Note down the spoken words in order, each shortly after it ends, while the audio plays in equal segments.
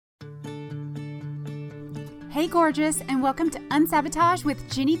Hey gorgeous, and welcome to Unsabotage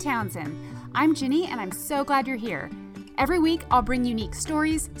with Ginny Townsend. I'm Ginny and I'm so glad you're here. Every week I'll bring unique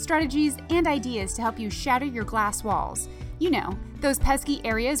stories, strategies, and ideas to help you shatter your glass walls. You know, those pesky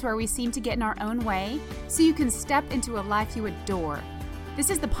areas where we seem to get in our own way, so you can step into a life you adore. This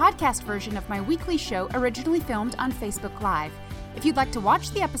is the podcast version of my weekly show originally filmed on Facebook Live. If you'd like to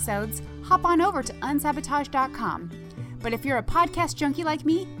watch the episodes, hop on over to unsabotage.com. But if you're a podcast junkie like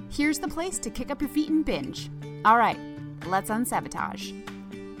me, here's the place to kick up your feet and binge. All right, let's unsabotage.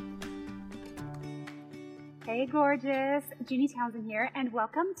 Hey gorgeous, Ginny Townsend here, and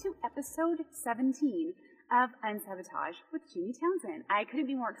welcome to episode 17 of Unsabotage with Ginny Townsend. I couldn't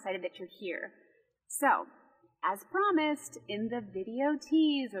be more excited that you're here. So, as promised, in the video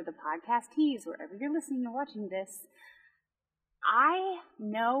tease or the podcast tease, wherever you're listening or watching this, I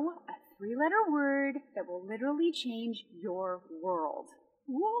know a three-letter word that will literally change your world.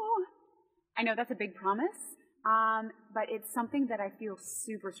 Whoa. I know that's a big promise, but it's something that I feel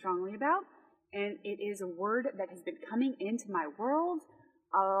super strongly about, and it is a word that has been coming into my world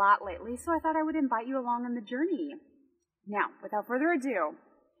a lot lately, so I thought I would invite you along on the journey. Now, without further ado,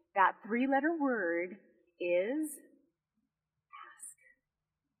 that three-letter word is ask.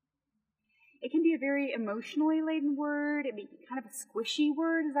 It can be a very emotionally laden word. It may be kind of a squishy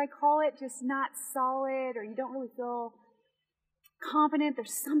word, as I call it, just not solid, or you don't really feel confident.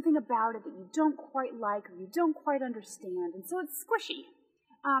 There's something about it that you don't quite like or you don't quite understand, and so it's squishy.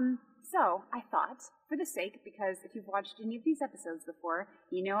 So I thought, for the sake, because if you've watched any of these episodes before,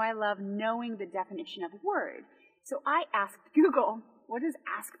 you know I love knowing the definition of a word. So I asked Google, what does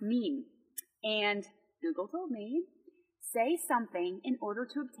ask mean? And Google told me, say something in order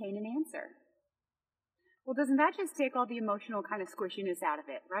to obtain an answer. Well, doesn't that just take all the emotional kind of squishiness out of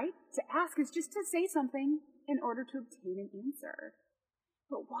it, right? To ask is just to say something in order to obtain an answer.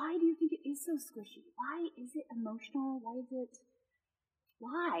 But why do you think it is so squishy? Why is it emotional?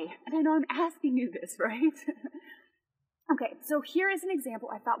 Why? And I know I'm asking you this, right? Okay, so here is an example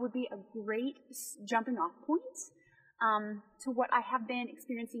I thought would be a great jumping off point to what I have been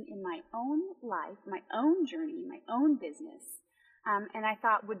experiencing in my own life, my own journey, my own business, and I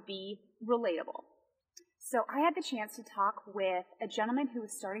thought would be relatable. So I had the chance to talk with a gentleman who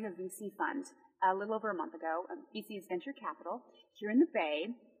was starting a VC fund a little over a month ago. VC's Venture Capital here in the Bay,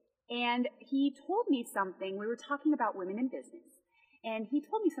 and he told me something. We were talking about women in business, and he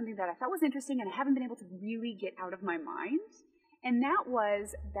told me something that I thought was interesting and I haven't been able to really get out of my mind, and that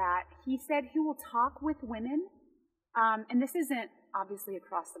was that he said he will talk with women, and this isn't obviously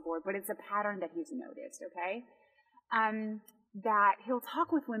across the board, but it's a pattern that he's noticed, okay? That he'll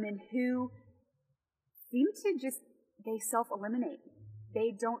talk with women who seem to just, they self-eliminate.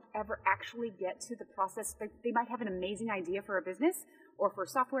 They don't ever actually get to the process. They might have an amazing idea for a business or for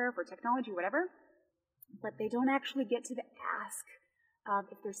software, for technology, whatever, but they don't actually get to the ask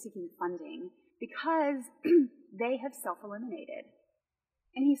of if they're seeking funding because they have self-eliminated.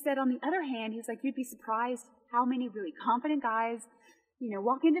 And he said, on the other hand, he's like, you'd be surprised how many really confident guys,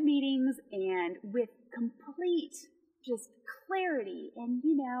 walk into meetings and with complete just clarity and,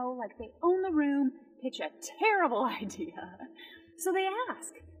 like they own the room, pitch a terrible idea. So they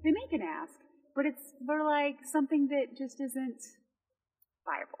ask. They make an ask. But they're like something that just isn't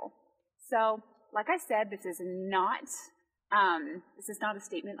viable. So, like I said, this is not a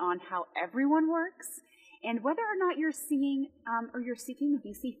statement on how everyone works. And whether or not you're seeing or you're seeking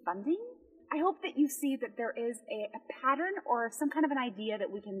VC funding, I hope that you see that there is a pattern or some kind of an idea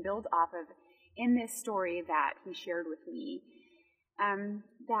that we can build off of in this story that he shared with me.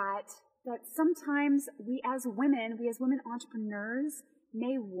 That sometimes we as women entrepreneurs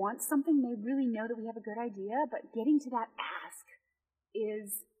may want something, may really know that we have a good idea, but getting to that ask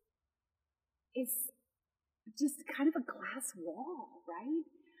is just kind of a glass wall,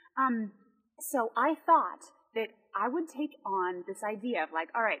 right? So I thought that I would take on this idea of like,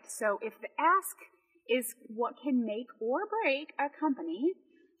 all right, so if the ask is what can make or break a company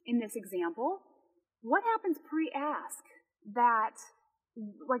in this example, what happens pre-ask?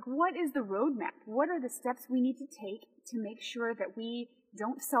 What is the roadmap? What are the steps we need to take to make sure that we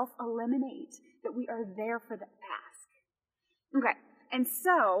don't self-eliminate, that we are there for the ask? Okay, and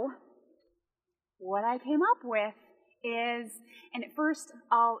so what I came up with is, and at first,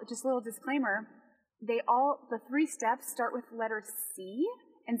 just a little disclaimer, the three steps start with letter C,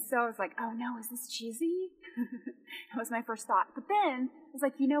 and so I was like, oh no, is this cheesy? That was my first thought. But then I was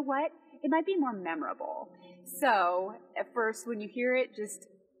like, you know what? It might be more memorable. So at first, when you hear it,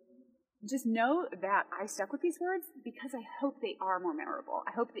 just know that I stuck with these words because I hope they are more memorable.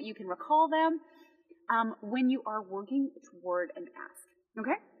 I hope that you can recall them when you are working toward an ask.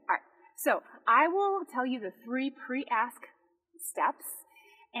 Okay? All right. So I will tell you the 3 pre-ask steps,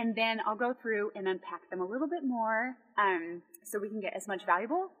 and then I'll go through and unpack them a little bit more, so we can get as much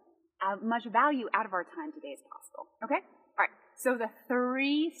value out of our time today as possible. Okay? All right. So the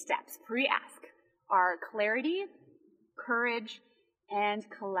 3 steps pre-ask are clarity, courage, and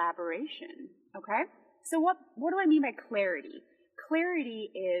collaboration. Okay? So what do I mean by clarity? Clarity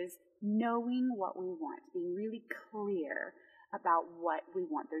is knowing what we want, being really clear about what we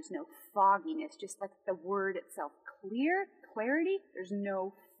want. There's no fogginess, just like the word itself. Clarity, there's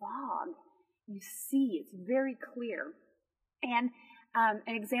no fog. You see, it's very clear. And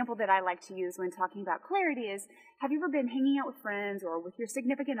an example that I like to use when talking about clarity is, have you ever been hanging out with friends or with your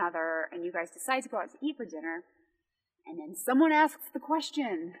significant other and you guys decide to go out to eat for dinner, and then someone asks the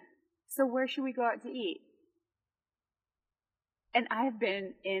question, so where should we go out to eat? And I've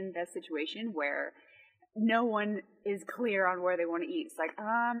been in the situation where no one is clear on where they want to eat. It's like,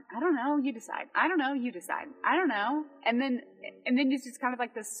 I don't know, you decide. I don't know, you decide. I don't know. And then it's just kind of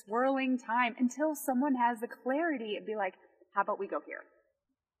like this swirling time until someone has the clarity and be like, how about we go here?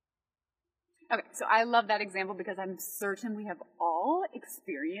 Okay, so I love that example because I'm certain we have all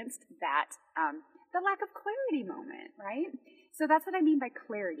experienced that, the lack of clarity moment, right? So that's what I mean by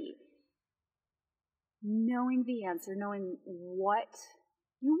clarity. Knowing the answer, knowing what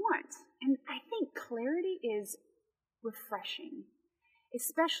you want. And I think clarity is refreshing,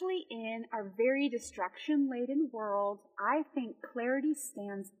 especially in our very distraction-laden world. I think clarity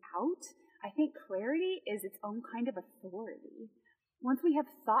stands out. I think clarity is its own kind of authority. Once we have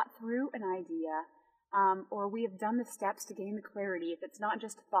thought through an idea, or we have done the steps to gain the clarity, if it's not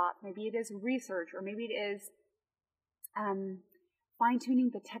just thought, maybe it is research, or maybe it is fine-tuning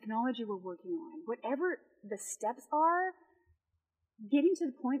the technology we're working on. Whatever the steps are, getting to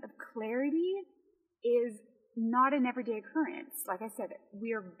the point of clarity is not an everyday occurrence. Like I said,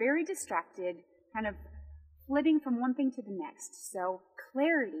 we are very distracted, kind of flitting from one thing to the next. So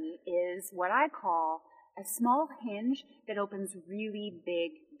clarity is what I call a small hinge that opens really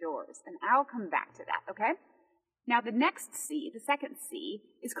big doors. And I'll come back to that, okay? Now the next C, the second C,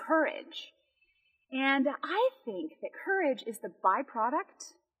 is courage. And I think that courage is the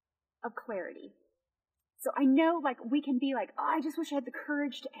byproduct of clarity. So I know, like, we can be like, oh, I just wish I had the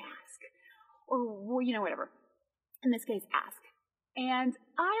courage to ask. Or, well, you know, whatever. In this case, ask. And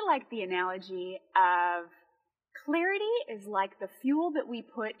I like the analogy of clarity is like the fuel that we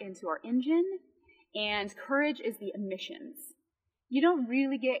put into our engine, and courage is the emissions. You don't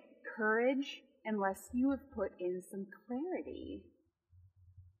really get courage unless you have put in some clarity.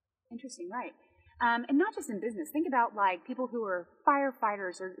 Interesting, right? And not just in business. Think about like people who are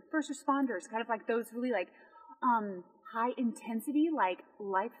firefighters or first responders, kind of like those really like high intensity, like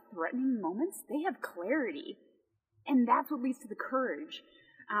life-threatening moments. They have clarity, and that's what leads to the courage.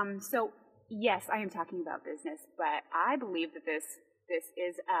 So yes, I am talking about business, but I believe that this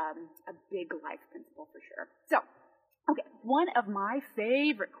is a big life principle for sure. So, okay, one of my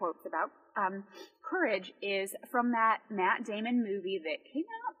favorite quotes about courage is from that Matt Damon movie that came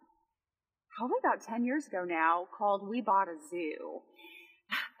out probably about 10 years ago now, called We Bought a Zoo.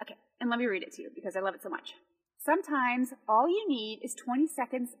 Okay, and let me read it to you because I love it so much. Sometimes all you need is 20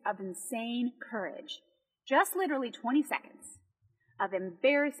 seconds of insane courage. Just literally 20 seconds of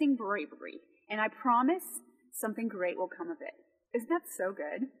embarrassing bravery. And I promise something great will come of it. Isn't that so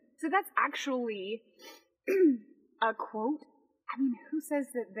good? So that's actually a quote. I mean, who says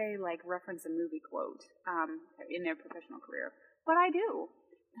that they like reference a movie quote in their professional career? But I do.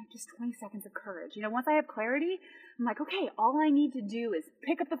 Like just 20 seconds of courage. You know, once I have clarity, I'm like, okay, all I need to do is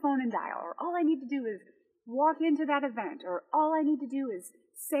pick up the phone and dial, or all I need to do is walk into that event, or all I need to do is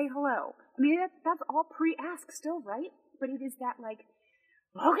say hello. I mean, that's all pre-ask still, right? But it is that like,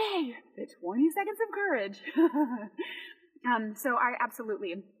 okay, the 20 seconds of courage. So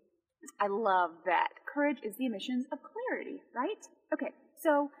I love that. Courage is the emissions of clarity, right? Okay,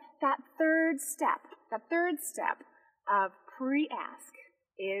 so that third step of pre-ask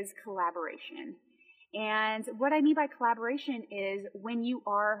is collaboration. And what I mean by collaboration is when you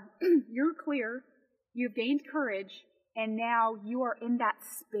are, you're clear, you've gained courage, and now you are in that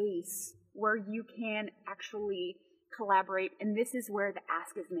space where you can actually collaborate, and this is where the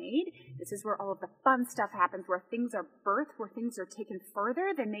ask is made. This is where all of the fun stuff happens, where things are birthed, where things are taken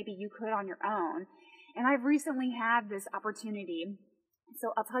further than maybe you could on your own. And I've recently had this opportunity,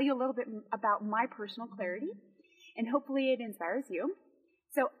 so I'll tell you a little bit about my personal clarity, and hopefully it inspires you.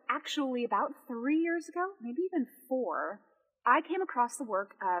 So actually about 3 years ago, maybe even 4, I came across the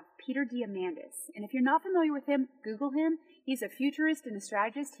work of Peter Diamandis. And if you're not familiar with him, Google him. He's a futurist and a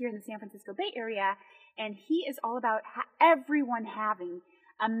strategist here in the San Francisco Bay Area, and he is all about everyone having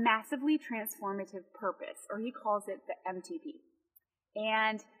a massively transformative purpose, or he calls it the MTP.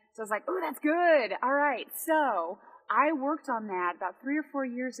 And so I was like, oh, that's good. All right. So I worked on that about 3 or 4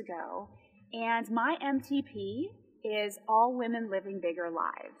 years ago, and my MTP is all women living bigger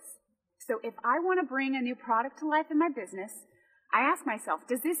lives. So if I want to bring a new product to life in my business, I ask myself,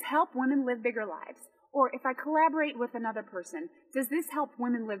 does this help women live bigger lives? Or if I collaborate with another person, does this help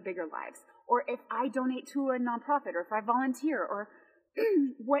women live bigger lives? Or if I donate to a nonprofit, or if I volunteer, or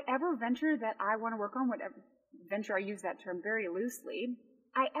whatever venture that I want to work on, whatever venture, I use that term very loosely,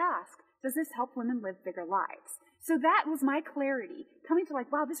 I ask, does this help women live bigger lives? So that was my clarity, coming to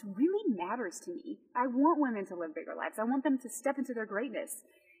like, wow, this really matters to me. I want women to live bigger lives. I want them to step into their greatness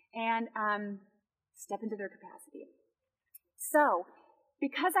and step into their capacity. So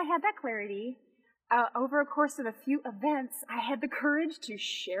because I had that clarity, over a course of a few events, I had the courage to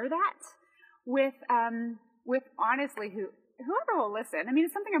share that with honestly whoever will listen. I mean,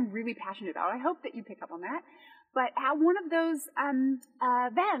 it's something I'm really passionate about. I hope that you pick up on that. But at one of those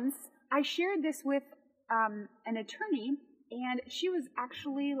events, I shared this with an attorney, and she was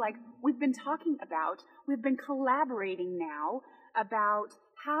actually like, we've been collaborating now about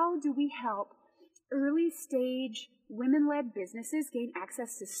how do we help early stage women-led businesses gain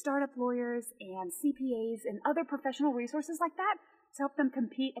access to startup lawyers and CPAs and other professional resources like that to help them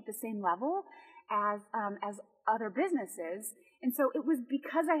compete at the same level as other businesses. And so it was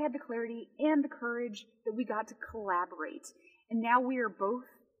because I had the clarity and the courage that we got to collaborate. And now we are both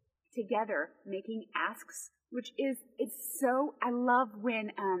together making asks, which is, I love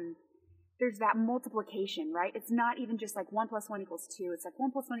when there's that multiplication, right? It's not even just like 1 + 1 = 2. It's like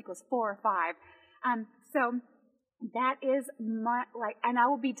 1 + 1 = 4 or 5. So that is and I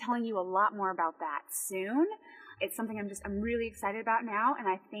will be telling you a lot more about that soon. It's something I'm really excited about now, and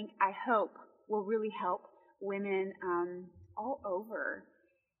I hope will really help women all over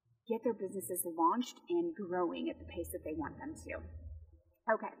get their businesses launched and growing at the pace that they want them to.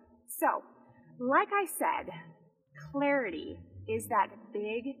 Okay, so like I said, clarity is that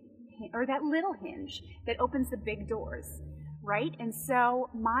that little hinge that opens the big doors, right? And so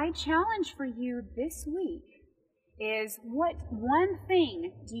my challenge for you this week is, what one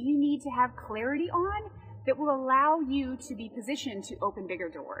thing do you need to have clarity on that will allow you to be positioned to open bigger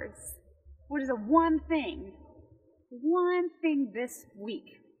doors? What is one thing this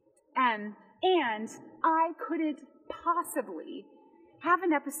week? And I couldn't possibly have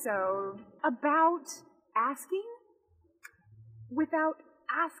an episode about asking without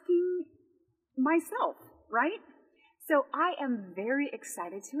asking myself, right? So I am very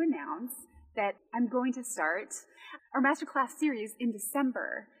excited to announce that I'm going to start our masterclass series in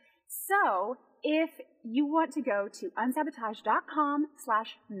December. So if you want to go to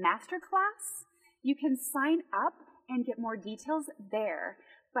unsabotage.com/masterclass, you can sign up and get more details there.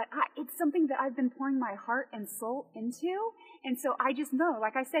 But it's something that I've been pouring my heart and soul into. And so I just know,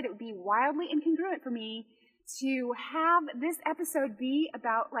 like I said, it would be wildly incongruent for me to have this episode be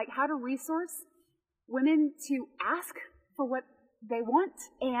about like how to resource women to ask for what they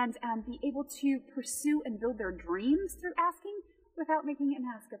want and be able to pursue and build their dreams through asking without making an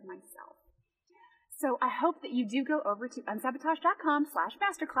ask of myself. So I hope that you do go over to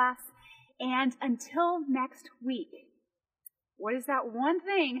unsabotage.com/masterclass. And until next week, what is that one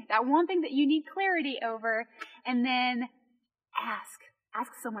thing that you need clarity over? And then ask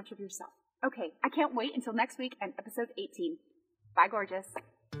so much of yourself. Okay, I can't wait until next week and episode 18. Bye, gorgeous.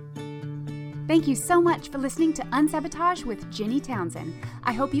 Thank you so much for listening to Unsabotage with Jenny Townsend.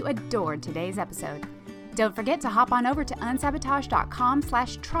 I hope you adored today's episode. Don't forget to hop on over to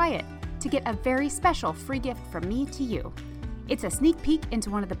unsabotage.com/tryit to get a very special free gift from me to you. It's a sneak peek into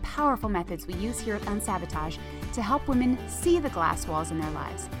one of the powerful methods we use here at Unsabotage to help women see the glass walls in their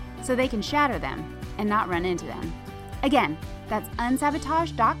lives so they can shatter them and not run into them. Again, that's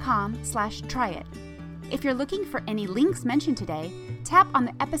unsabotage.com/tryit. If you're looking for any links mentioned today, tap on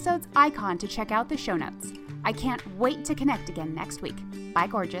the episode's icon to check out the show notes. I can't wait to connect again next week. Bye,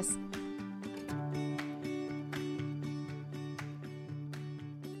 gorgeous.